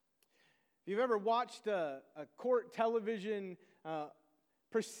If you've ever watched a court television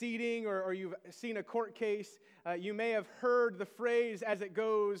proceeding or you've seen a court case, you may have heard the phrase as it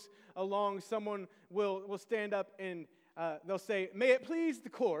goes along. Someone will stand up and they'll say, "May it please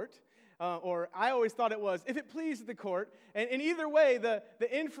the court," or I always thought it was, "If it pleases the court." And in either way, the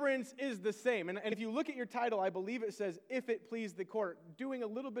inference is the same. And if you look at your title, I believe it says, "If it please the court." Doing a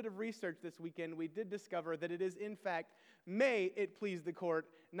little bit of research this weekend, we did discover that it is, in fact, "May it please the court,"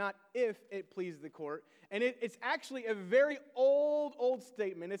 not "if it please the court." And it's actually a very old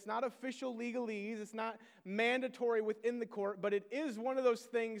statement. It's not official legalese. It's not mandatory within the court, but it is one of those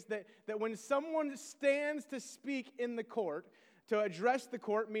things that when someone stands to speak in the court, to address the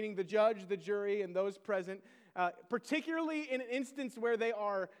court, meaning the judge, the jury, and those present, particularly in an instance where they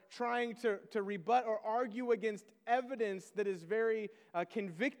are trying to rebut or argue against evidence that is very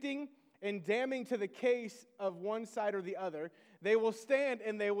convicting and damning to the case of one side or the other, they will stand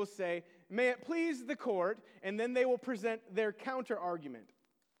and they will say, "May it please the court," and then they will present their counter-argument.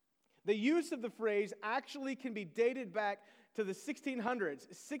 The use of the phrase actually can be dated back to the 1600s,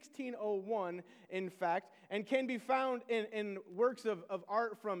 1601, in fact, and can be found in works of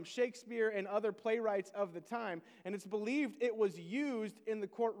art from Shakespeare and other playwrights of the time, and it's believed it was used in the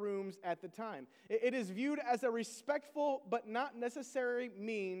courtrooms at the time. It is viewed as a respectful but not necessary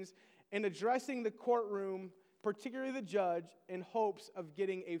means in addressing the courtroom, particularly the judge, in hopes of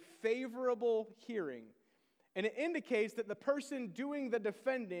getting a favorable hearing. And it indicates that the person doing the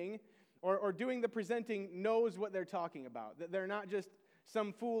defending or doing the presenting knows what they're talking about, that they're not just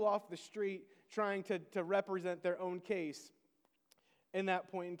some fool off the street trying to represent their own case in that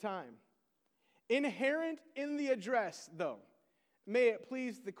point in time. Inherent in the address, though, "May it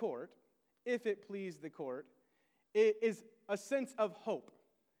please the court," "if it please the court," it is a sense of hope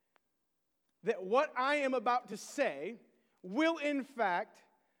that what I am about to say will, in fact,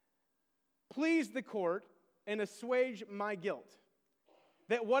 please the court and assuage my guilt.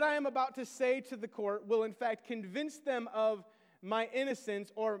 That what I am about to say to the court will, in fact, convince them of my innocence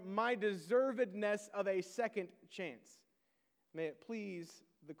or my deservedness of a second chance. May it please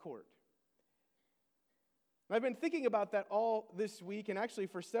the court. I've been thinking about that all this week, and actually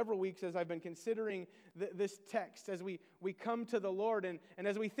for several weeks as I've been considering this text, as we come to the Lord, and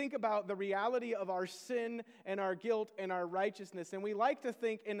as we think about the reality of our sin and our guilt and our righteousness. And we like to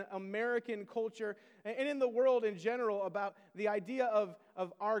think in American culture and in the world in general about the idea of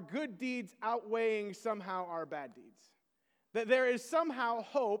our good deeds outweighing somehow our bad deeds. That there is somehow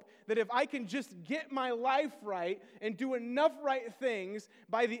hope that if I can just get my life right and do enough right things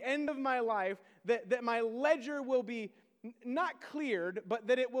by the end of my life, that my ledger will be not cleared, but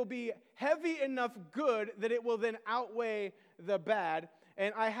that it will be heavy enough good that it will then outweigh the bad.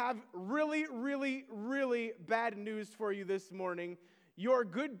 And I have really, really, really bad news for you this morning. Your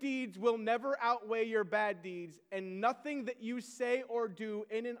good deeds will never outweigh your bad deeds, and nothing that you say or do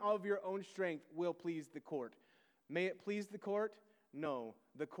in and of your own strength will please the court. May it please the court? No,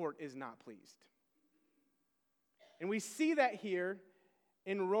 the court is not pleased. And we see that here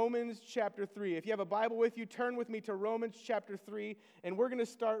in Romans chapter 3. If you have a Bible with you, turn with me to Romans chapter 3, and we're going to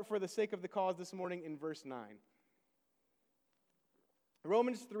start for the sake of the cause this morning in verse 9.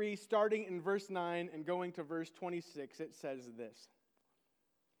 Romans 3, starting in verse 9 and going to verse 26, it says this.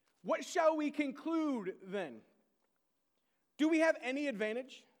 "What shall we conclude then? Do we have any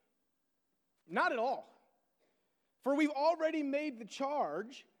advantage? Not at all. For we've already made the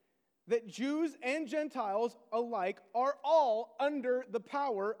charge that Jews and Gentiles alike are all under the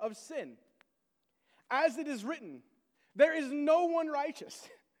power of sin. As it is written, there is no one righteous,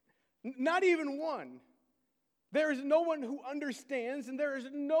 not even one. There is no one who understands, and there is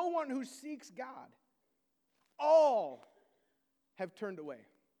no one who seeks God. All have turned away.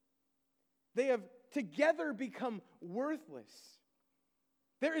 They have together become worthless.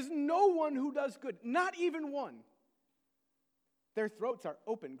 There is no one who does good, not even one. Their throats are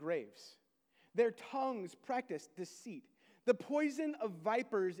open graves. Their tongues practice deceit. The poison of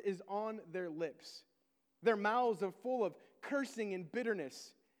vipers is on their lips. Their mouths are full of cursing and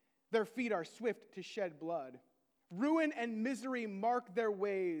bitterness. Their feet are swift to shed blood. Ruin and misery mark their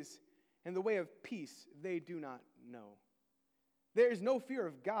ways, and the way of peace they do not know. There is no fear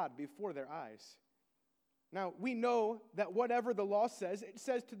of God before their eyes. Now, we know that whatever the law says, it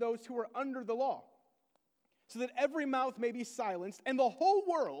says to those who are under the law, so that every mouth may be silenced and the whole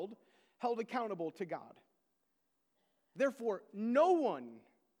world held accountable to God. Therefore, no one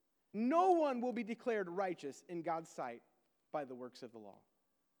will be declared righteous in God's sight by the works of the law.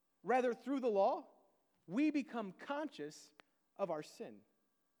 Rather, through the law, we become conscious of our sin.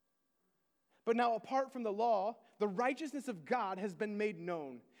 But now, apart from the law, the righteousness of God has been made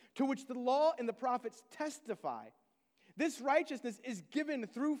known, to which the law and the prophets testify. This righteousness is given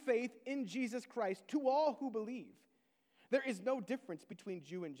through faith in Jesus Christ to all who believe. There is no difference between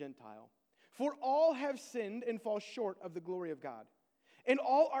Jew and Gentile, for all have sinned and fall short of the glory of God. And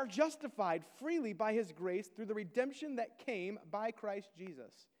all are justified freely by his grace through the redemption that came by Christ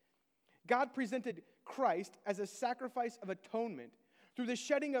Jesus. God presented Christ as a sacrifice of atonement through the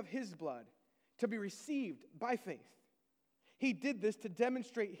shedding of his blood to be received by faith. He did this to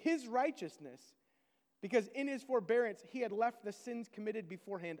demonstrate his righteousness because in his forbearance he had left the sins committed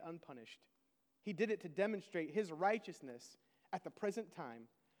beforehand unpunished. He did it to demonstrate his righteousness at the present time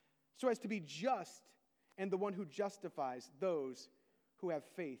so as to be just and the one who justifies those who have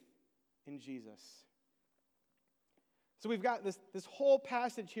faith in Jesus. So we've got this whole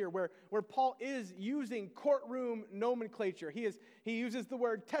passage here where Paul is using courtroom nomenclature. He uses the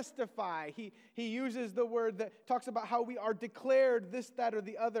word testify. He uses the word that talks about how we are declared this, that, or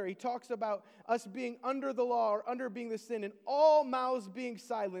the other. He talks about us being under the law or under being the sin, and all mouths being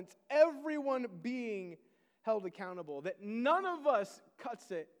silenced, everyone being held accountable, that none of us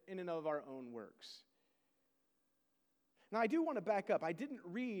cuts it in and of our own works. Now, I do want to back up. I didn't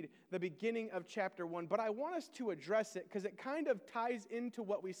read the beginning of chapter 1, but I want us to address it because it kind of ties into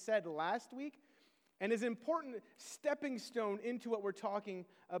what we said last week and is an important stepping stone into what we're talking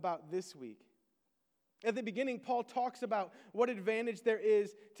about this week. At the beginning, Paul talks about what advantage there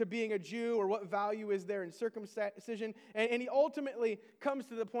is to being a Jew or what value is there in circumcision. And he ultimately comes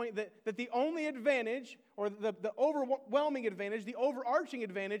to the point that the only advantage or the overwhelming advantage, the overarching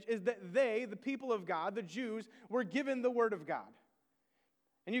advantage is that they, the people of God, the Jews, were given the Word of God.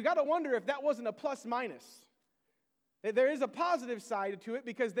 And you got to wonder if that wasn't a plus minus. There is a positive side to it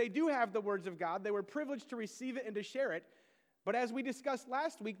because they do have the words of God. They were privileged to receive it and to share it. But as we discussed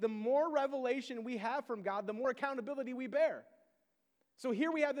last week, the more revelation we have from God, the more accountability we bear. So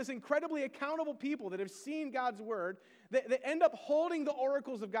here we have this incredibly accountable people that have seen God's word, that end up holding the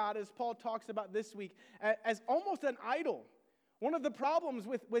oracles of God, as Paul talks about this week, as almost an idol. One of the problems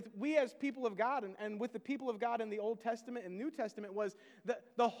with we as people of God and with the people of God in the Old Testament and New Testament was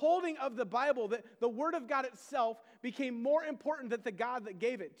the holding of the Bible, that the word of God itself became more important than the God that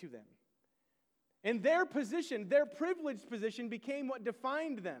gave it to them. And their position, their privileged position, became what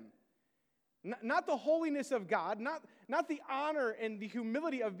defined them. Not the holiness of God, not the honor and the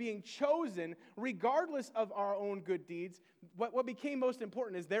humility of being chosen, regardless of our own good deeds. What became most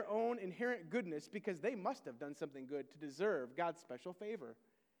important is their own inherent goodness, because they must have done something good to deserve God's special favor.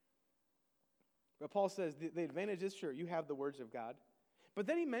 But Paul says the advantage is, sure, you have the words of God. But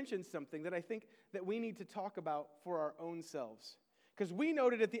then he mentions something that I think that we need to talk about for our own selves. Because we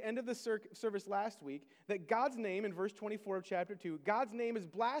noted at the end of the service last week that God's name, in verse 24 of chapter 2, God's name is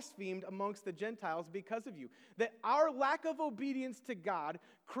blasphemed amongst the Gentiles because of you. That our lack of obedience to God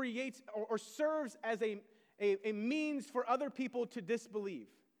creates or serves as a means for other people to disbelieve.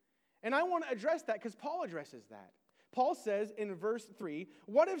 And I want to address that because Paul addresses that. Paul says in verse 3,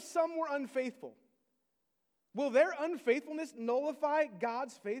 what if some were unfaithful? Will their unfaithfulness nullify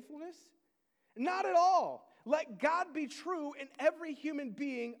God's faithfulness? Not at all. Let God be true and every human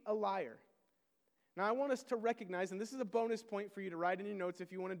being a liar. Now, I want us to recognize, and this is a bonus point for you to write in your notes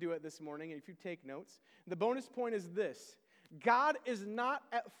if you want to do it this morning, and if you take notes. The bonus point is this: God is not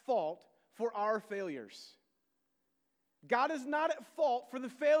at fault for our failures. God is not at fault for the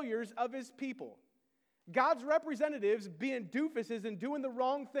failures of his people. God's representatives being doofuses and doing the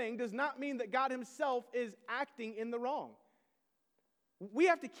wrong thing does not mean that God himself is acting in the wrong. We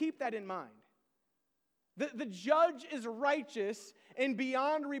have to keep that in mind. The judge is righteous and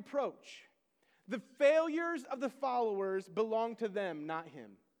beyond reproach. The failures of the followers belong to them, not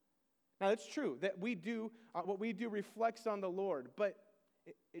him. Now, it's true that we do, what we do reflects on the Lord, but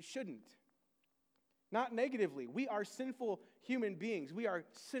it shouldn't. Not negatively. We are sinful human beings. We are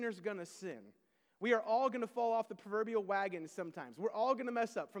sinners gonna sin. We are all going to fall off the proverbial wagon sometimes. We're all going to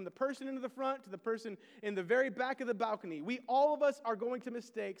mess up, from the person in the front to the person in the very back of the balcony. All of us are going to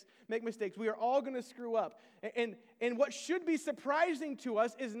make mistakes. We are all going to screw up. And what should be surprising to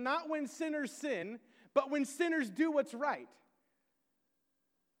us is not when sinners sin, but when sinners do what's right.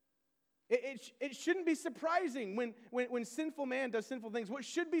 It shouldn't be surprising when sinful man does sinful things. What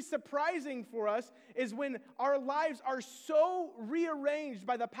should be surprising for us is when our lives are so rearranged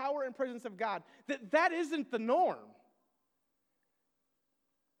by the power and presence of God that isn't the norm.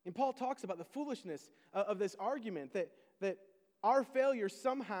 And Paul talks about the foolishness of this argument that our failure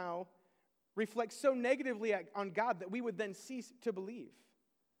somehow reflects so negatively on God that we would then cease to believe.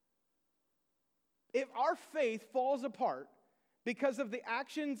 If our faith falls apart Because of the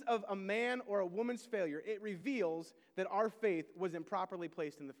actions of a man or a woman's failure, it reveals that our faith was improperly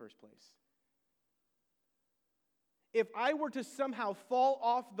placed in the first place. If I were to somehow fall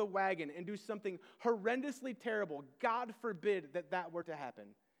off the wagon and do something horrendously terrible, God forbid that that were to happen.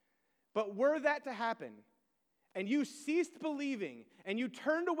 But were that to happen, and you ceased believing, and you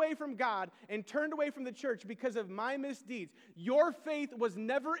turned away from God and turned away from the church because of my misdeeds, your faith was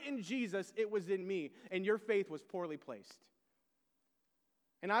never in Jesus, it was in me, and your faith was poorly placed.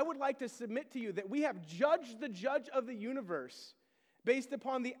 And I would like to submit to you that we have judged the judge of the universe based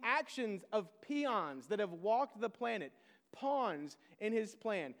upon the actions of peons that have walked the planet, pawns in his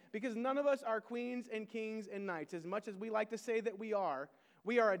plan. Because none of us are queens and kings and knights. As much as we like to say that we are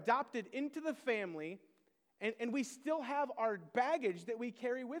adopted into the family, and we still have our baggage that we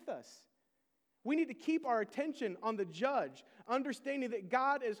carry with us. We need to keep our attention on the judge, understanding that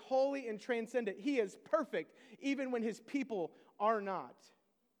God is holy and transcendent. He is perfect, even when his people are not.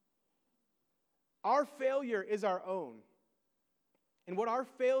 Our failure is our own. And what our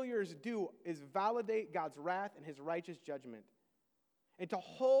failures do is validate God's wrath and his righteous judgment. And to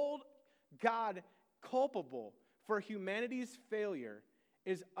hold God culpable for humanity's failure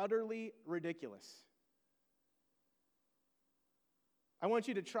is utterly ridiculous. I want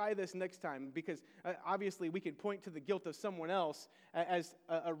you to try this next time because obviously we can point to the guilt of someone else as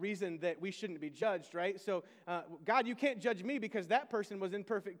a reason that we shouldn't be judged, right? So, God, you can't judge me because that person was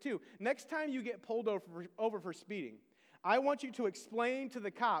imperfect too. Next time you get pulled over for speeding, I want you to explain to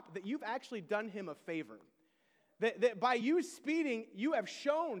the cop that you've actually done him a favor. That by you speeding, you have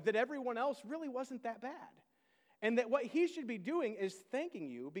shown that everyone else really wasn't that bad. And that what he should be doing is thanking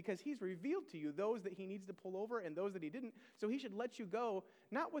you because he's revealed to you those that he needs to pull over and those that he didn't. So he should let you go,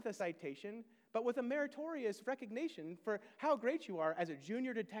 not with a citation, but with a meritorious recognition for how great you are as a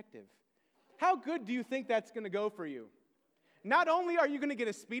junior detective. How good do you think that's going to go for you? Not only are you going to get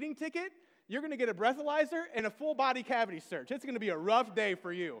a speeding ticket, you're going to get a breathalyzer and a full body cavity search. It's going to be a rough day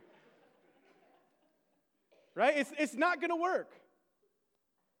for you. Right? It's not going to work.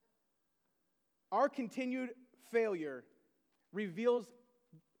 Our continued failure reveals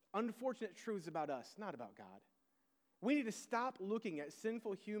unfortunate truths about us, not about God. We need to stop looking at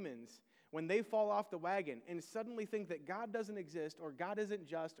sinful humans when they fall off the wagon and suddenly think that God doesn't exist or God isn't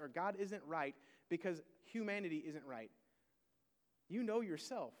just or God isn't right because humanity isn't right. You know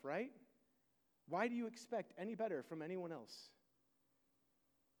yourself, right? Why do you expect any better from anyone else?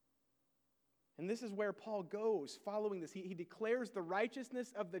 And this is where Paul goes following this. He declares the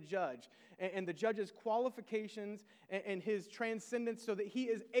righteousness of the judge and the judge's qualifications and his transcendence so that he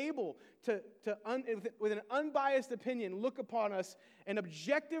is able to with an unbiased opinion, look upon us and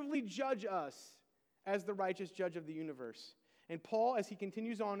objectively judge us as the righteous judge of the universe. And Paul, as he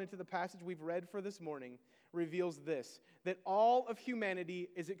continues on into the passage we've read for this morning, reveals this, that all of humanity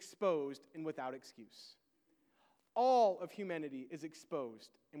is exposed and without excuse. All of humanity is exposed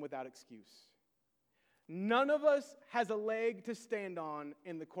and without excuse. None of us has a leg to stand on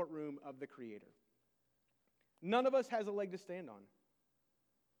in the courtroom of the Creator. None of us has a leg to stand on.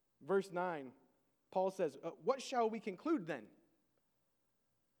 Verse 9, Paul says, what shall we conclude then?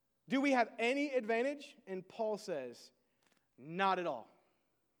 Do we have any advantage? And Paul says, not at all.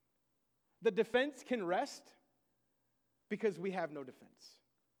 The defense can rest because we have no defense.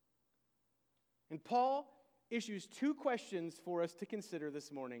 And Paul issues two questions for us to consider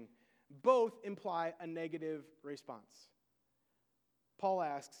this morning. Both imply a negative response. Paul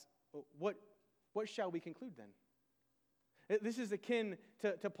asks, what shall we conclude then? This is akin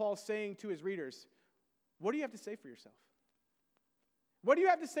to Paul saying to his readers, what do you have to say for yourself? What do you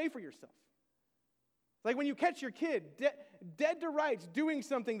have to say for yourself? Like when you catch your kid dead to rights doing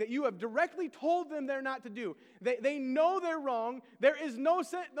something that you have directly told them they're not to do. They know they're wrong. There's no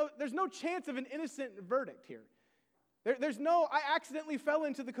chance of an innocent verdict here. There's no, I accidentally fell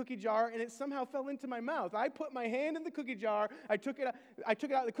into the cookie jar and it somehow fell into my mouth. I put my hand in the cookie jar, I took it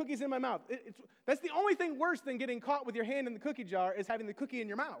out, the cookie's in my mouth. That's the only thing worse than getting caught with your hand in the cookie jar is having the cookie in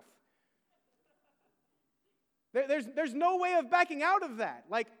your mouth. There's no way of backing out of that.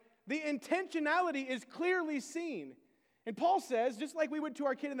 Like, the intentionality is clearly seen. And Paul says, just like we would to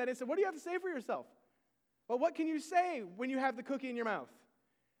our kid in that instant, what do you have to say for yourself? Well, what can you say when you have the cookie in your mouth?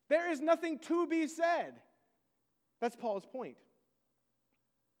 There is nothing to be said. That's Paul's point.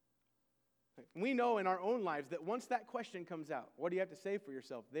 We know in our own lives that once that question comes out, what do you have to say for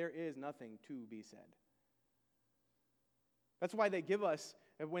yourself? There is nothing to be said. That's why they give us,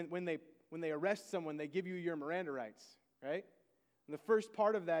 when they arrest someone, they give you your Miranda rights, right? And the first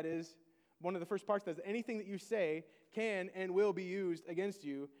part of that is, one of the first parts is anything that you say can and will be used against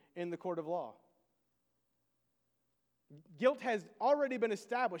you in the court of law. Guilt has already been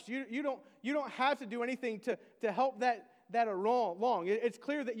established. You don't have to do anything to help that along. It's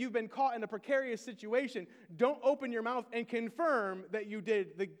clear that you've been caught in a precarious situation. Don't open your mouth and confirm that you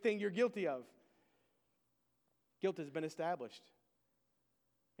did the thing you're guilty of. Guilt has been established.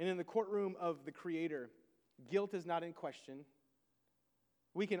 And in the courtroom of the Creator, guilt is not in question.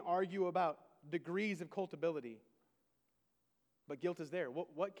 We can argue about degrees of culpability, but guilt is there.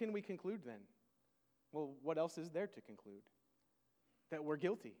 What can we conclude then? Well, what else is there to conclude? That we're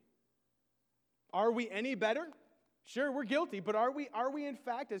guilty. Are we any better? Sure, we're guilty, but are we in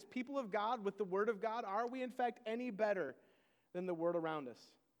fact, as people of God with the Word of God, are we in fact any better than the world around us?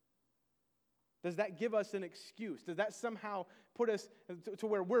 Does that give us an excuse? Does that somehow put us to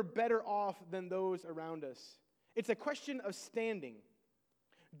where we're better off than those around us? It's a question of standing.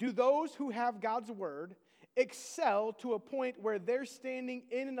 Do those who have God's Word excel to a point where their standing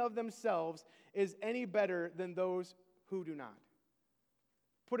in and of themselves is any better than those who do not?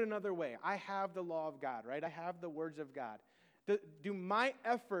 Put another way, I have the law of God, right? I have the words of God. Do my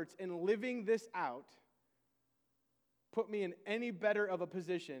efforts in living this out put me in any better of a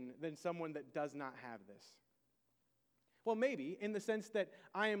position than someone that does not have this? Well, maybe, in the sense that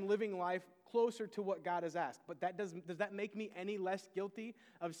I am living life closer to what God has asked, but does that make me any less guilty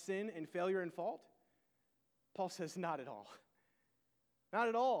of sin and failure and fault? Paul says, not at all. Not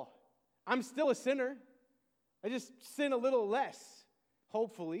at all. I'm still a sinner. I just sin a little less,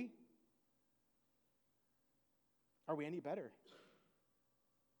 hopefully. Are we any better?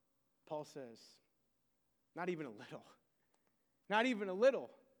 Paul says, not even a little. Not even a little.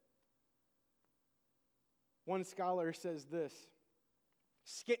 One scholar says this: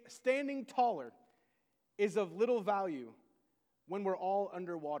 standing taller is of little value when we're all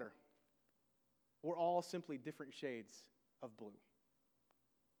underwater. We're all simply different shades of blue.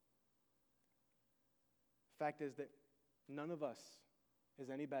 Fact is that none of us is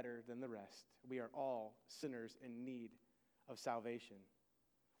any better than the rest. We are all sinners in need of salvation.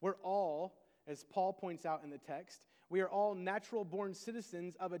 We're all, as Paul points out in the text, we are all natural-born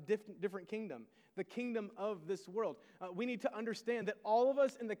citizens of a different kingdom, the kingdom of this world. We need to understand that all of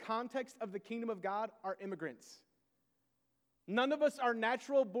us in the context of the kingdom of God are immigrants. None of us are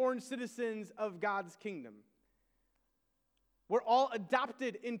natural-born citizens of God's kingdom. We're all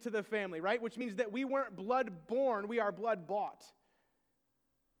adopted into the family, right? Which means that we weren't blood-born, we are blood-bought.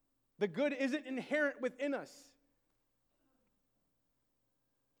 The good isn't inherent within us.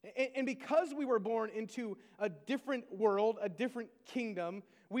 And because we were born into a different world, a different kingdom,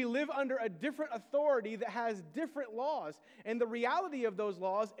 we live under a different authority that has different laws. And the reality of those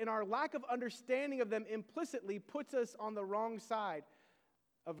laws and our lack of understanding of them implicitly puts us on the wrong side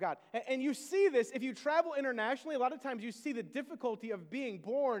of God. And you see this, if you travel internationally, a lot of times you see the difficulty of being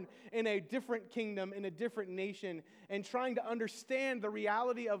born in a different kingdom, in a different nation, and trying to understand the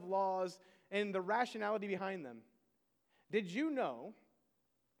reality of laws and the rationality behind them. Did you know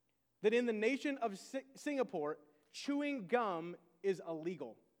that in the nation of Singapore, chewing gum is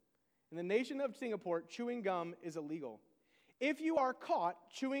illegal? In the nation of Singapore, chewing gum is illegal. If you are caught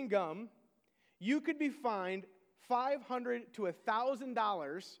chewing gum, you could be fined $500 to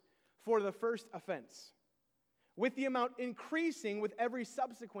 $1,000 for the first offense, with the amount increasing with every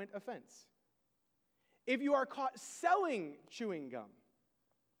subsequent offense. If you are caught selling chewing gum,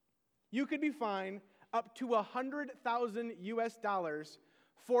 you could be fined up to $100,000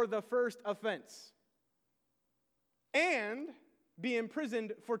 for the first offense and be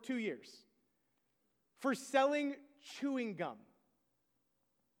imprisoned for 2 years for selling chewing gum.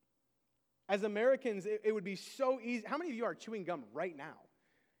 As Americans, it would be so easy. How many of you are chewing gum right now?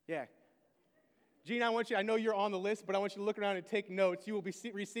 Yeah. Gene, I know you're on the list, but I want you to look around and take notes. You will be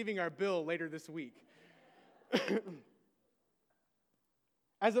receiving our bill later this week.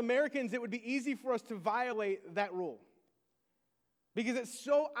 As Americans, it would be easy for us to violate that rule because it's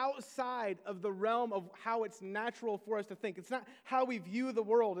so outside of the realm of how it's natural for us to think. It's not how we view the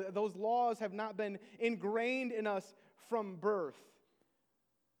world. Those laws have not been ingrained in us from birth.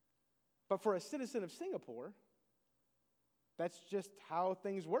 But for a citizen of Singapore, that's just how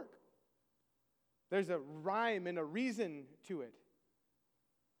things work. There's a rhyme and a reason to it.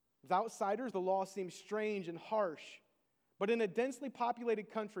 As outsiders, the law seems strange and harsh. But in a densely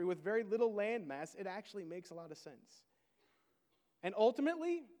populated country with very little landmass, it actually makes a lot of sense. And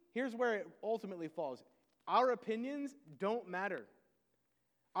ultimately, here's where it ultimately falls. Our opinions don't matter.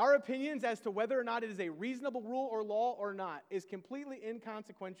 Our opinions as to whether or not it is a reasonable rule or law or not is completely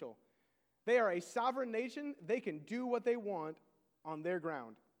inconsequential. They are a sovereign nation. They can do what they want on their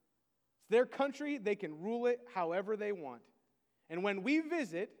ground. It's their country. They can rule it however they want. And when we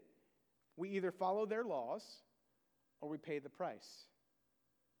visit, we either follow their laws or we pay the price.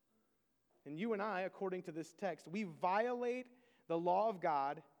 And you and I, according to this text, we violate the law of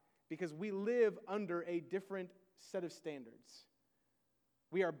God because we live under a different set of standards.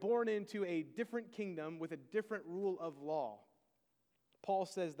 We are born into a different kingdom with a different rule of law. Paul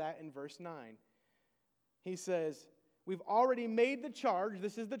says that in verse 9. He says, we've already made the charge,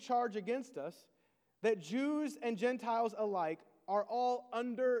 this is the charge against us, that Jews and Gentiles alike are all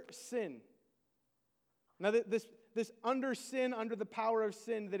under sin. Now, this under sin, under the power of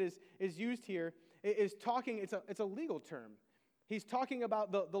sin that is used here, is talking, it's a legal term. He's talking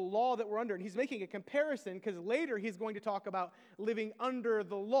about the law that we're under, and he's making a comparison because later he's going to talk about living under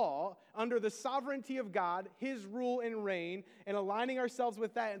the law, under the sovereignty of God, his rule and reign, and aligning ourselves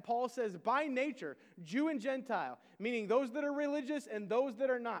with that. And Paul says, by nature, Jew and Gentile, meaning those that are religious and those that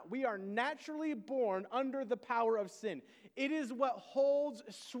are not, we are naturally born under the power of sin. It is what holds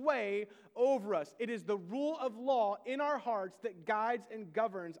sway over us. It is the rule of law in our hearts that guides and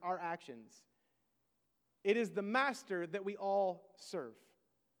governs our actions. It is the master that we all serve.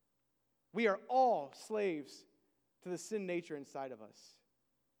 We are all slaves to the sin nature inside of us.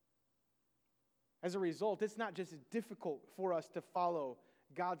 As a result, it's not just difficult for us to follow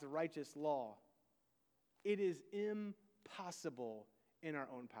God's righteous law. It is impossible in our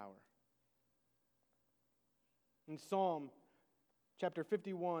own power. In Psalm chapter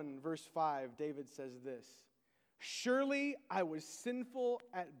 51, verse 5, David says this, "Surely I was sinful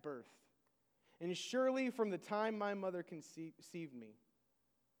at birth, and surely from the time my mother conceived me."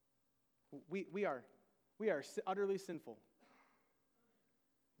 We are utterly sinful.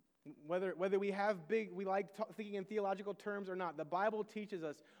 Whether we like thinking in theological terms or not, the Bible teaches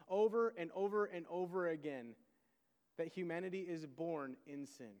us over and over and over again that humanity is born in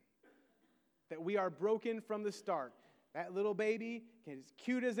sin. That we are broken from the start. That little baby, as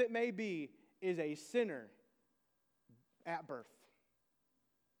cute as it may be, is a sinner at birth.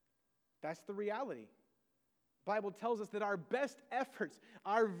 That's the reality. The Bible tells us that our best efforts,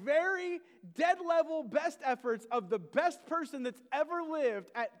 our very dead-level best efforts of the best person that's ever lived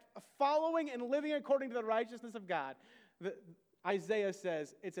at following and living according to the righteousness of God, Isaiah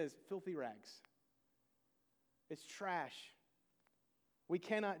says, it's as filthy rags. It's trash. We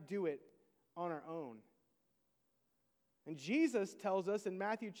cannot do it on our own. And Jesus tells us in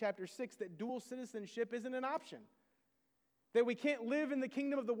Matthew chapter 6 that dual citizenship isn't an option. That we can't live in the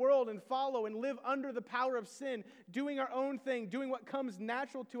kingdom of the world and follow and live under the power of sin, doing our own thing, doing what comes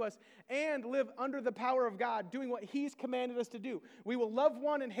natural to us, and live under the power of God, doing what He's commanded us to do. We will love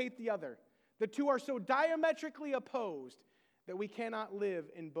one and hate the other. The two are so diametrically opposed that we cannot live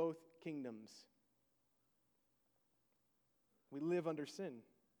in both kingdoms. We live under sin.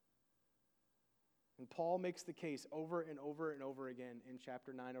 And Paul makes the case over and over and over again in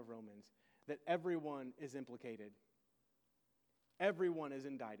chapter 9 of Romans that everyone is implicated. Everyone is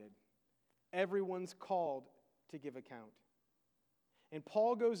indicted. Everyone's called to give account. And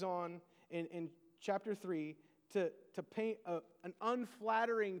Paul goes on in chapter 3 to paint an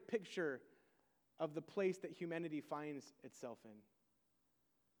unflattering picture of the place that humanity finds itself in.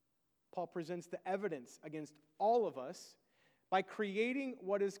 Paul presents the evidence against all of us by creating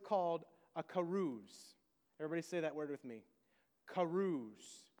what is called a carouse. Everybody say that word with me.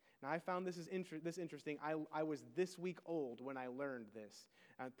 Carouse. Now, I found this interesting. I was this week old when I learned this.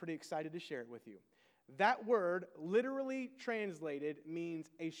 I'm pretty excited to share it with you. That word, literally translated,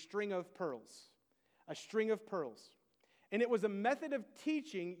 means a string of pearls. A string of pearls. And it was a method of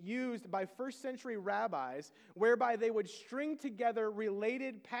teaching used by first century rabbis whereby they would string together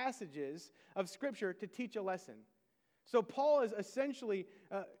related passages of Scripture to teach a lesson. So Paul is essentially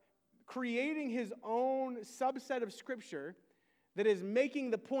creating his own subset of Scripture that is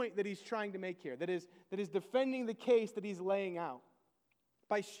making the point that he's trying to make here, that is defending the case that he's laying out.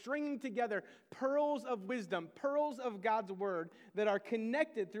 By stringing together pearls of wisdom, pearls of God's word that are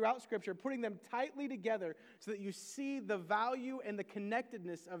connected throughout Scripture, putting them tightly together so that you see the value and the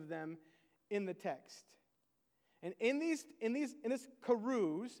connectedness of them in the text. And in this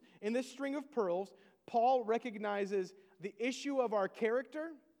carouse, in this string of pearls, Paul recognizes the issue of our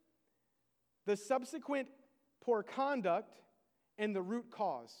character, the subsequent poor conduct, and the root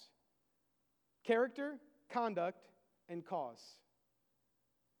cause. Character, conduct, and cause.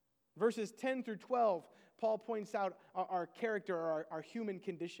 Verses 10 through 12, Paul points out our character, our human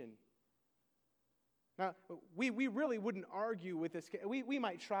condition. Now, we really wouldn't argue with this. We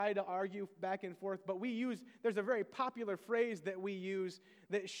might try to argue back and forth, but there's a very popular phrase that we use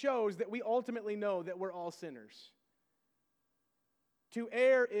that shows that we ultimately know that we're all sinners. To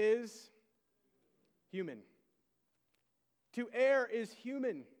err is human. To err is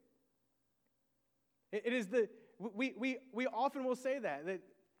human. It is We often will say that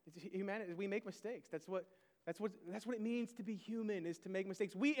humanity, we make mistakes. That's what it means to be human, is to make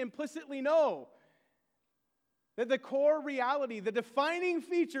mistakes. We implicitly know that the core reality, the defining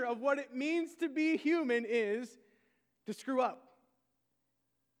feature of what it means to be human is to screw up.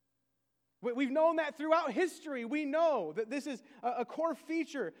 We've known that throughout history. We know that this is a core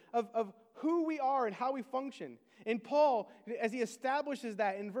feature of who we are and how we function. And Paul, as he establishes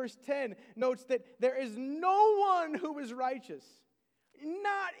that in verse 10, notes that there is no one who is righteous,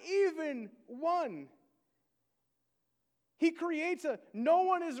 not even one. He creates a no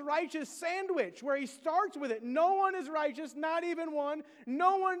one is righteous sandwich where he starts with it. No one is righteous, not even one.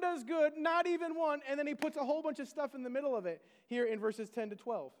 No one does good, not even one. And then he puts a whole bunch of stuff in the middle of it here in verses 10 to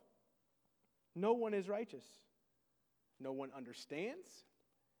 12. No one is righteous. No one understands.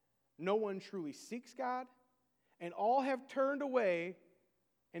 No one truly seeks God. And all have turned away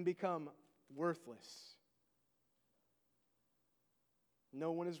and become worthless.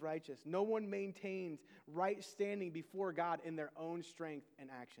 No one is righteous. No one maintains right standing before God in their own strength and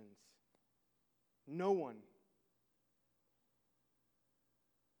actions. No one.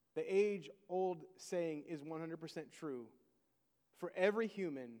 The age-old saying is 100% true. For every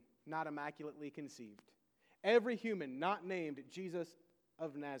human not immaculately conceived, every human not named Jesus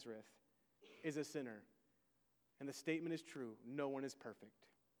of Nazareth is a sinner. And the statement is true. No one is perfect.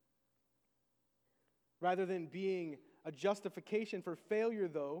 Rather than being a justification for failure,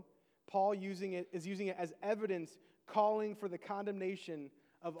 though, Paul is using it as evidence calling for the condemnation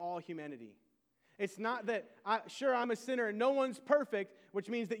of all humanity. It's not that, I'm a sinner and no one's perfect, which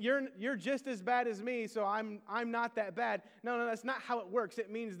means that you're just as bad as me, so I'm not that bad. No, that's not how it works.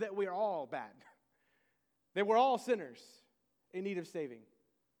 It means that we're all bad. That we're all sinners in need of saving.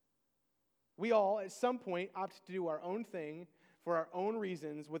 We all, at some point, opt to do our own thing for our own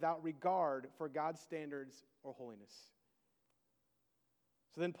reasons without regard for God's standards or holiness.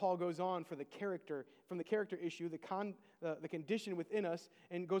 So then Paul goes on from the character issue, the condition within us,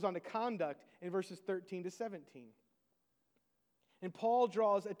 and goes on to conduct in verses 13 to 17. And Paul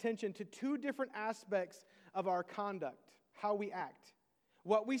draws attention to two different aspects of our conduct, how we act,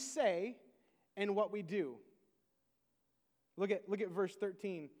 what we say and what we do. Look at verse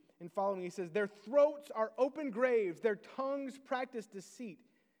 13 and following. He says, their throats are open graves, their tongues practice deceit.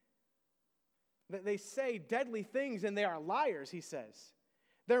 That they say deadly things and they are liars, he says.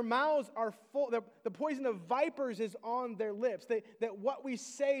 Their mouths are full, the poison of vipers is on their lips. That what we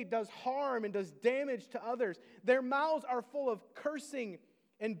say does harm and does damage to others. Their mouths are full of cursing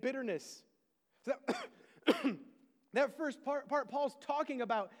and bitterness. So that first part, Paul's talking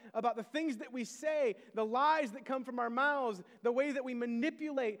about the things that we say, the lies that come from our mouths, the way that we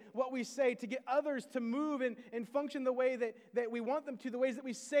manipulate what we say to get others to move and function the way that we want them to, the ways that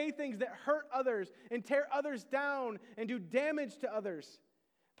we say things that hurt others and tear others down and do damage to others.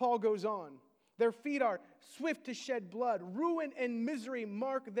 Paul goes on. Their feet are swift to shed blood. Ruin and misery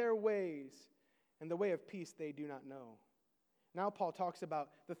mark their ways, and the way of peace they do not know. Now Paul talks about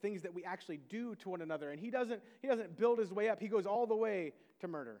the things that we actually do to one another, and he doesn't build his way up. He goes all the way to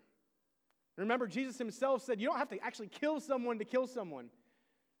murder. Remember, Jesus himself said you don't have to actually kill someone to kill someone.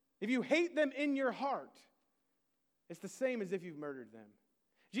 If you hate them in your heart, it's the same as if you've murdered them.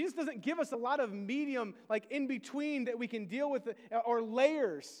 Jesus doesn't give us a lot of medium, like in between, that we can deal with, or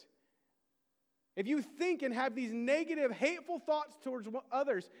layers. If you think and have these negative, hateful thoughts towards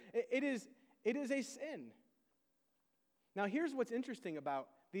others, it is a sin. Now, here's what's interesting about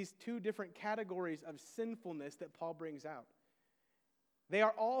these two different categories of sinfulness that Paul brings out. They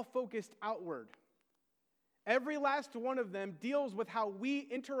are all focused outward. Every last one of them deals with how we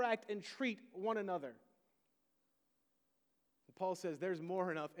interact and treat one another. Paul says there's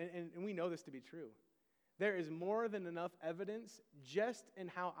more enough, and we know this to be true. There is more than enough evidence just in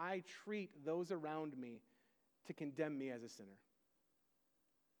how I treat those around me to condemn me as a sinner.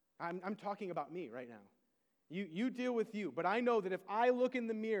 I'm talking about me right now. You deal with you, but I know that if I look in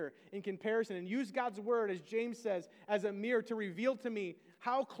the mirror in comparison and use God's word, as James says, as a mirror to reveal to me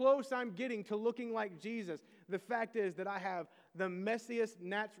how close I'm getting to looking like Jesus, the fact is that I have the messiest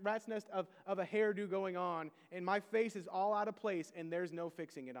rat's nest of a hairdo going on, and my face is all out of place, and there's no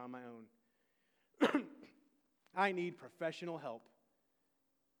fixing it on my own. I need professional help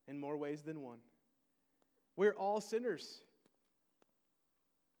in more ways than one. We're all sinners.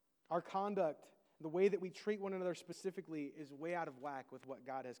 Our conduct, the way that we treat one another specifically, is way out of whack with what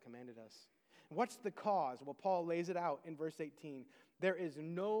God has commanded us. What's the cause? Well, Paul lays it out in verse 18. There is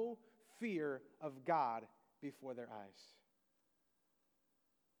no fear of God before their eyes.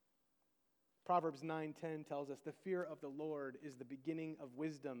 Proverbs 9:10 tells us, "The fear of the Lord is the beginning of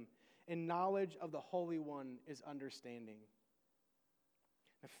wisdom, and knowledge of the Holy One is understanding."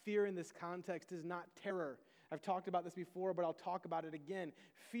 Now, fear in this context is not terror. I've talked about this before, but I'll talk about it again.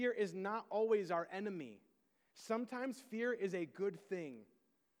 Fear is not always our enemy. Sometimes fear is a good thing.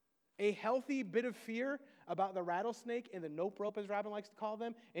 A healthy bit of fear about the rattlesnake and the nope rope, as Robin likes to call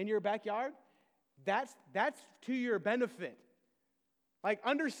them, in your backyard, that's to your benefit. Like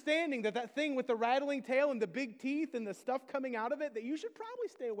understanding that thing with the rattling tail and the big teeth and the stuff coming out of it, that you should probably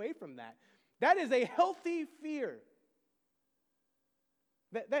stay away from that. That is a healthy fear.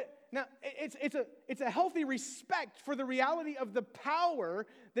 Now, it's a healthy respect for the reality of the power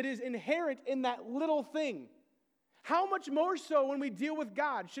that is inherent in that little thing. How much more so when we deal with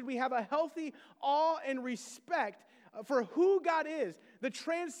God should we have a healthy awe and respect for who God is, the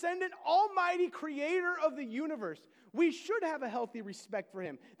transcendent, almighty creator of the universe. We should have a healthy respect for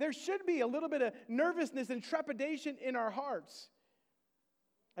him. There should be a little bit of nervousness and trepidation in our hearts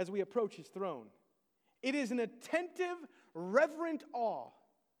as we approach his throne. It is an attentive, reverent awe.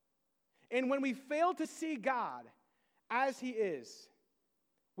 And when we fail to see God as he is,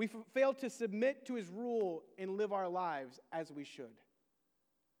 we fail to submit to his rule and live our lives as we should.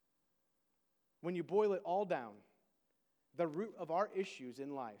 When you boil it all down, the root of our issues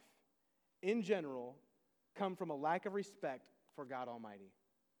in life, in general, come from a lack of respect for God Almighty.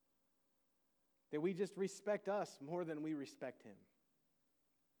 That we just respect us more than we respect him.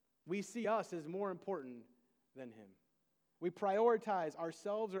 We see us as more important than him. We prioritize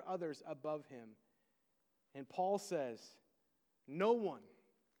ourselves or others above him. And Paul says, no one,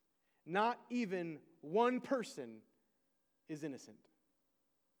 not even one person, is innocent.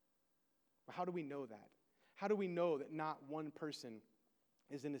 But how do we know that? How do we know that not one person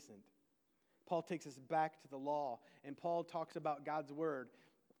is innocent? Paul takes us back to the law, and Paul talks about God's word.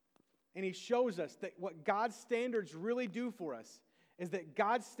 And he shows us that what God's standards really do for us is that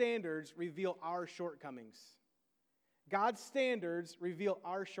God's standards reveal our shortcomings. God's standards reveal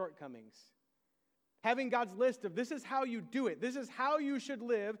our shortcomings. Having God's list of this is how you do it, this is how you should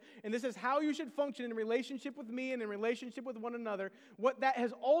live, and this is how you should function in relationship with me and in relationship with one another, what that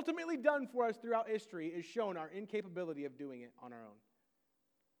has ultimately done for us throughout history is shown our incapability of doing it on our own.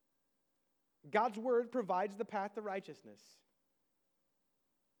 God's word provides the path to righteousness,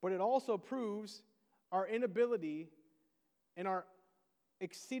 but it also proves our inability and our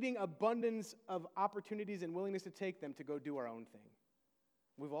exceeding abundance of opportunities and willingness to take them to go do our own thing.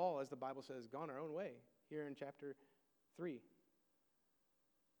 We've all, as the Bible says, gone our own way here in chapter 3.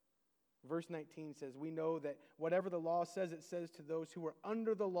 Verse 19 says, we know that whatever the law says, it says to those who are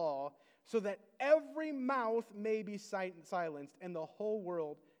under the law, so that every mouth may be silenced and the whole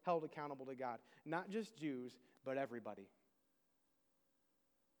world held accountable to God. Not just Jews, but everybody.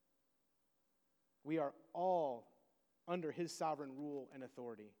 We are all under his sovereign rule and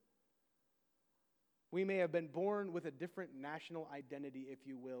authority. We may have been born with a different national identity, if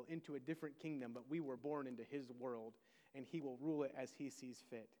you will, into a different kingdom, but we were born into his world, and he will rule it as he sees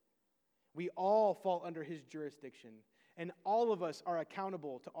fit. We all fall under his jurisdiction, and all of us are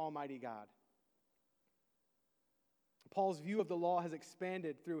accountable to Almighty God. Paul's view of the law has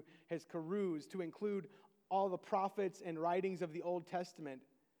expanded through his carouse to include all the prophets and writings of the Old Testament.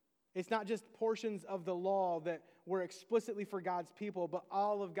 It's not just portions of the law that were explicitly for God's people, but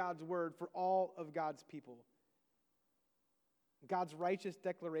all of God's word for all of God's people. God's righteous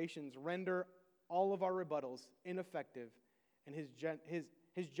declarations render all of our rebuttals ineffective and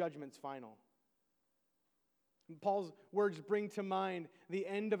his judgments final. Paul's words bring to mind the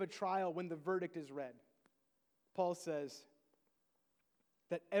end of a trial when the verdict is read. Paul says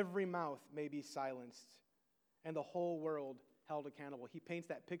that every mouth may be silenced and the whole world held accountable. He paints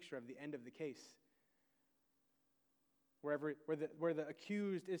that picture of the end of the case, where the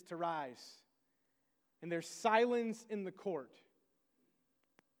accused is to rise, and there's silence in the court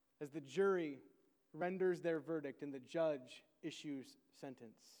as the jury renders their verdict and the judge issues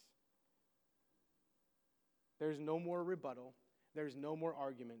sentence. There's no more rebuttal. There's no more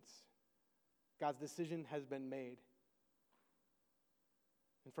arguments. God's decision has been made.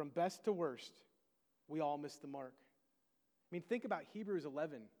 And from best to worst, we all miss the mark. I mean, think about Hebrews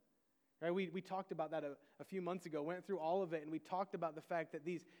 11. Right? We talked about that a few months ago, went through all of it, and we talked about the fact that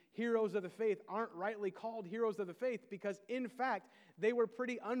these heroes of the faith aren't rightly called heroes of the faith because, in fact, they were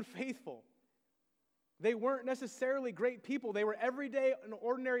pretty unfaithful. They weren't necessarily great people. They were everyday and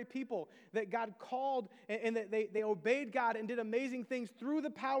ordinary people that God called and that they obeyed God and did amazing things through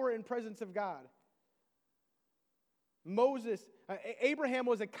the power and presence of God. Abraham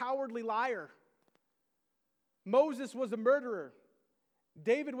was a cowardly liar. Moses was a murderer.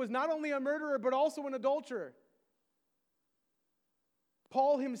 David was not only a murderer, but also an adulterer.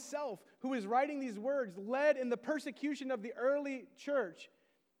 Paul himself, who is writing these words, led in the persecution of the early church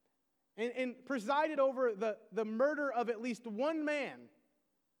and presided over the murder of at least one man.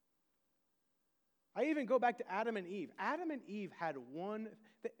 I even go back to Adam and Eve. Adam and Eve had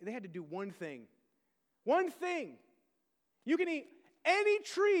they had to do one thing. One thing. You can eat any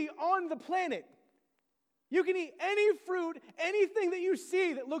tree on the planet. You can eat any fruit, anything that you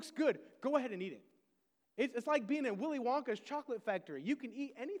see that looks good. Go ahead and eat it. It's like being in Willy Wonka's chocolate factory. You can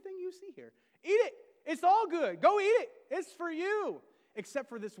eat anything you see here. Eat it. It's all good. Go eat it. It's for you. Except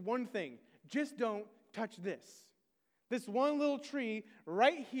for this one thing. Just don't touch this. This one little tree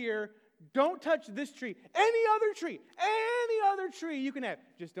right here. Don't touch this tree. Any other tree you can have.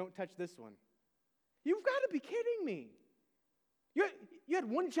 Just don't touch this one. You've got to be kidding me. You had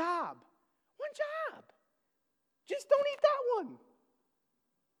one job. One job. Just don't eat that one.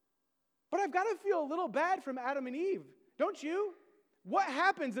 But I've got to feel a little bad from Adam and Eve, don't you? What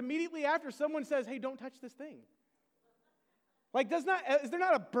happens immediately after someone says, hey, don't touch this thing? Like, is there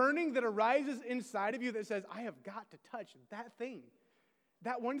not a burning that arises inside of you that says, I have got to touch that thing?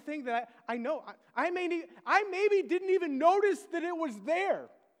 That one thing that I know. I maybe didn't even notice that it was there.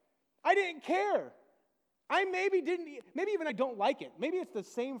 I didn't care. Maybe even I don't like it. Maybe it's the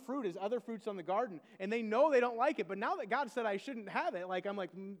same fruit as other fruits on the garden, and they know they don't like it. But now that God said I shouldn't have it, I'm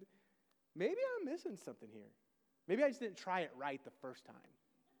like, maybe I'm missing something here. Maybe I just didn't try it right the first time.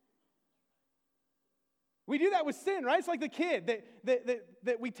 We do that with sin, right? It's like the kid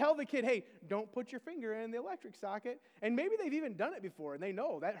that we tell the kid, hey, don't put your finger in the electric socket. And maybe they've even done it before, and they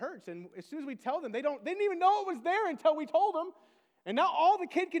know that hurts. And as soon as we tell them, they didn't even know it was there until we told them. And now all the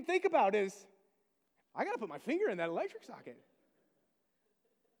kid can think about is, I got to put my finger in that electric socket.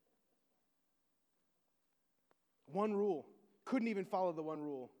 One rule. Couldn't even follow the one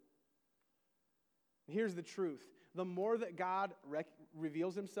rule. Here's the truth. The more that God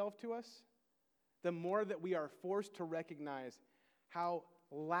reveals himself to us, the more that we are forced to recognize how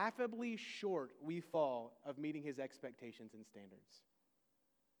laughably short we fall of meeting his expectations and standards.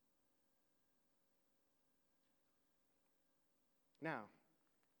 Now,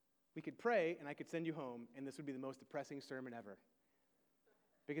 we could pray and I could send you home, and this would be the most depressing sermon ever.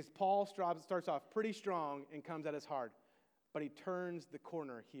 Because Paul starts off pretty strong and comes at us hard, but he turns the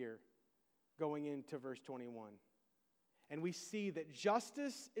corner here, going into verse 21. And we see that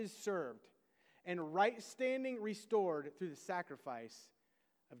justice is served and right standing restored through the sacrifice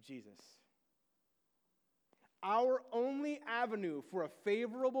of Jesus. Our only avenue for a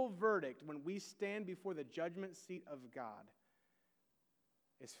favorable verdict when we stand before the judgment seat of God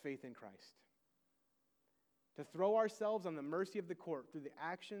is faith in Christ. To throw ourselves on the mercy of the court through the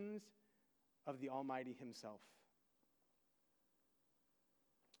actions of the Almighty himself.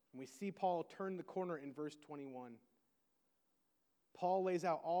 And we see Paul turn the corner in verse 21. Paul lays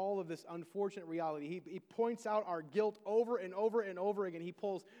out all of this unfortunate reality. He points out our guilt over and over and over again. He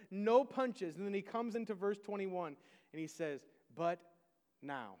pulls no punches. And then he comes into verse 21 and he says, but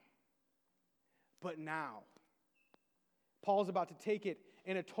now. Paul's about to take it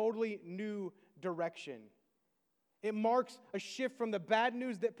in a totally new direction. It marks a shift from the bad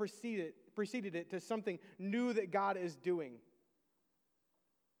news that preceded it to something new that God is doing.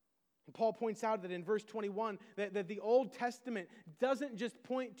 And Paul points out that in verse 21 that the Old Testament doesn't just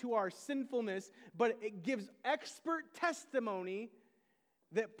point to our sinfulness, but it gives expert testimony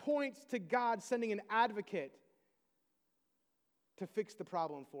that points to God sending an advocate to fix the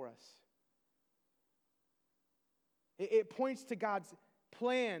problem for us. It points to God's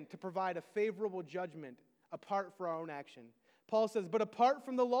plan to provide a favorable judgment apart from our own action. Paul says, but apart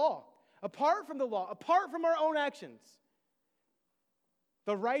from the law, apart from our own actions,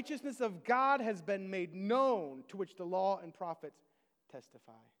 the righteousness of God has been made known, to which the law and prophets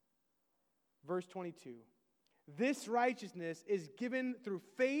testify. Verse 22. This righteousness is given through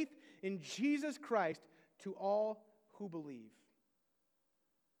faith in Jesus Christ to all who believe.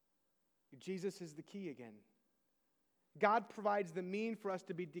 Jesus is the key again. God provides the mean for us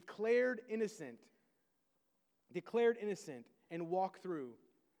to be declared innocent and walk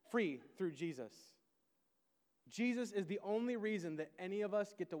free through Jesus. Jesus is the only reason that any of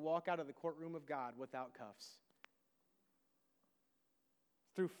us get to walk out of the courtroom of God without cuffs.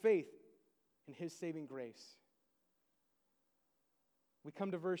 Through faith in his saving grace. We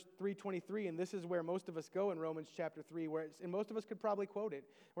come to verse 323, and this is where most of us go in Romans chapter 3, and most of us could probably quote it,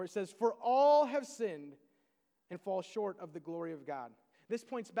 where it says, for all have sinned and fall short of the glory of God. This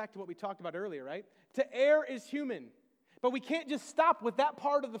points back to what we talked about earlier, right? To err is human. But we can't just stop with that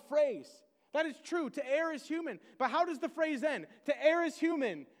part of the phrase. That is true. To err is human. But how does the phrase end? To err is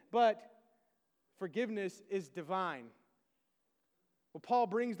human, but forgiveness is divine. Well, Paul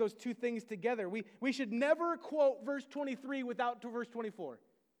brings those two things together. We should never quote verse 23 without verse 24.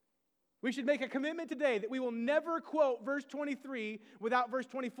 We should make a commitment today that we will never quote verse 23 without verse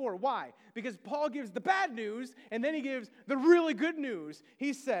 24. Why? Because Paul gives the bad news, and then he gives the really good news.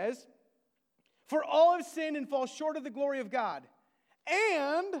 He says, "For all have sinned and fall short of the glory of God,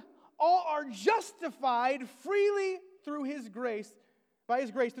 and all are justified freely through His grace, by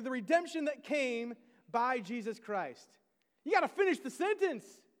His grace, through the redemption that came by Jesus Christ." You got to finish the sentence.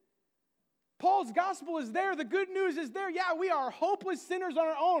 Paul's gospel is there. The good news is there. Yeah, we are hopeless sinners on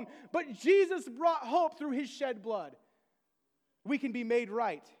our own, but Jesus brought hope through His shed blood. We can be made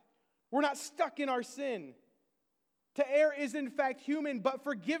right. We're not stuck in our sin. To err is in fact human, but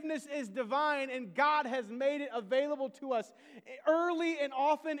forgiveness is divine, and God has made it available to us early and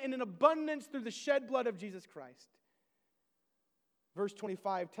often and in abundance through the shed blood of Jesus Christ. Verse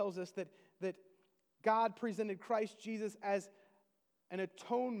 25 tells us that God presented Christ Jesus as an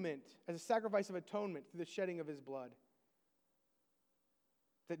atonement, as a sacrifice of atonement through the shedding of His blood.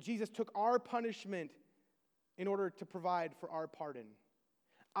 That Jesus took our punishment in order to provide for our pardon.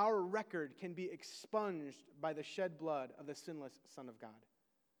 Our record can be expunged by the shed blood of the sinless Son of God.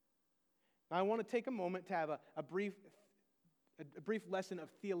 Now, I want to take a moment to have a brief lesson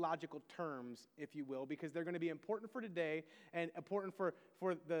of theological terms, if you will, because they're going to be important for today and important for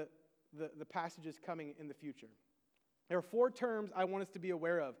the passages coming in the future. There are 4 terms I want us to be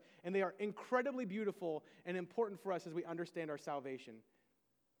aware of, and they are incredibly beautiful and important for us as we understand our salvation.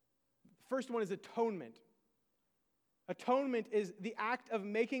 The first one is atonement. Atonement is the act of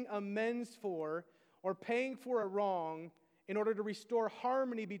making amends for or paying for a wrong in order to restore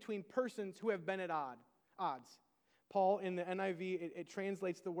harmony between persons who have been at odds. Paul, in the NIV, it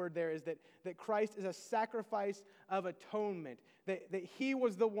translates the word there is that Christ is a sacrifice of atonement, that He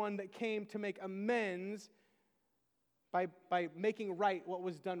was the one that came to make amends by making right what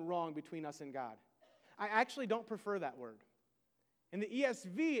was done wrong between us and God. I actually don't prefer that word. In the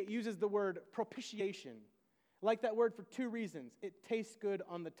ESV, it uses the word propitiation. I like that word for 2 reasons. It tastes good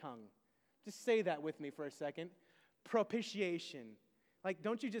on the tongue. Just say that with me for a second. Propitiation. Like,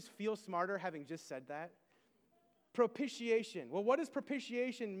 don't you just feel smarter having just said that? Propitiation. Well, what does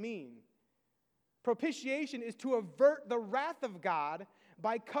propitiation mean? Propitiation is to avert the wrath of God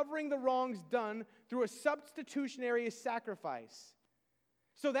by covering the wrongs done through a substitutionary sacrifice.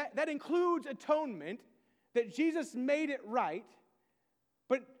 So that includes atonement, that Jesus made it right,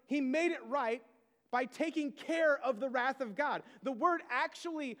 but He made it right by taking care of the wrath of God. The word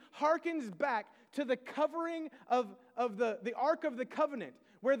actually harkens back to the covering of the Ark of the Covenant,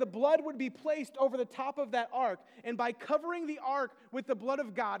 where the blood would be placed over the top of that ark. And by covering the ark with the blood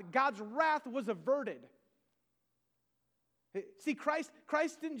of God, God's wrath was averted. See, Christ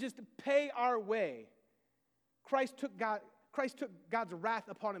didn't just pay our way. Christ took God's wrath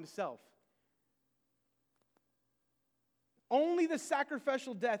upon Himself. Only the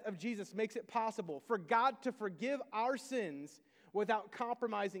sacrificial death of Jesus makes it possible for God to forgive our sins without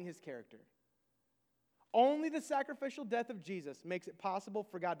compromising His character. Only the sacrificial death of Jesus makes it possible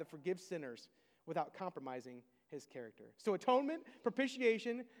for God to forgive sinners without compromising His character. So atonement,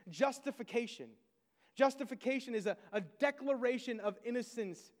 propitiation, justification. Justification is a declaration of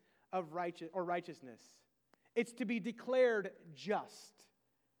innocence of righteousness. It's to be declared just,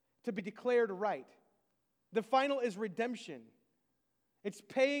 to be declared right. The final is redemption. It's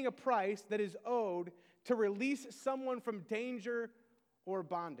paying a price that is owed to release someone from danger or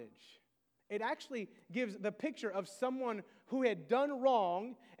bondage. It actually gives the picture of someone who had done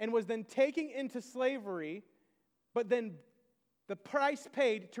wrong and was then taken into slavery, but then the price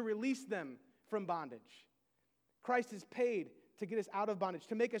paid to release them from bondage. Christ has paid to get us out of bondage,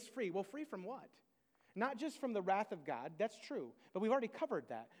 to make us free. Well, free from what? Not just from the wrath of God, that's true, but we've already covered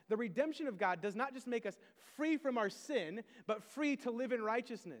that. The redemption of God does not just make us free from our sin, but free to live in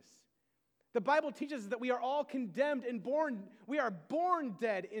righteousness. The Bible teaches us that we are all condemned and we are born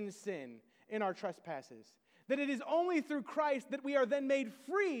dead in sin, in our trespasses. That it is only through Christ that we are then made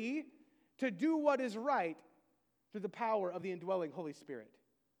free to do what is right through the power of the indwelling Holy Spirit.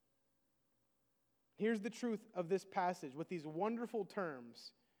 Here's the truth of this passage with these wonderful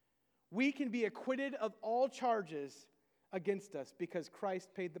terms. We can be acquitted of all charges against us because Christ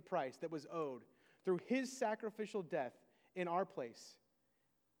paid the price that was owed through His sacrificial death in our place,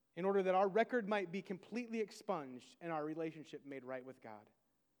 in order that our record might be completely expunged and our relationship made right with God.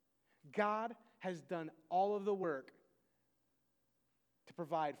 God has done all of the work to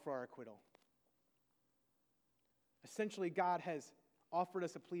provide for our acquittal. Essentially, God has offered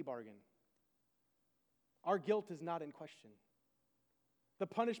us a plea bargain. Our guilt is not in question. The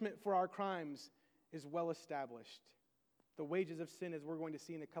punishment for our crimes is well established. The wages of sin, as we're going to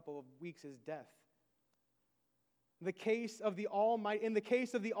see in a couple of weeks, is death. In the case of the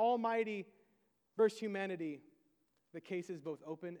Almighty versus humanity, the case is both open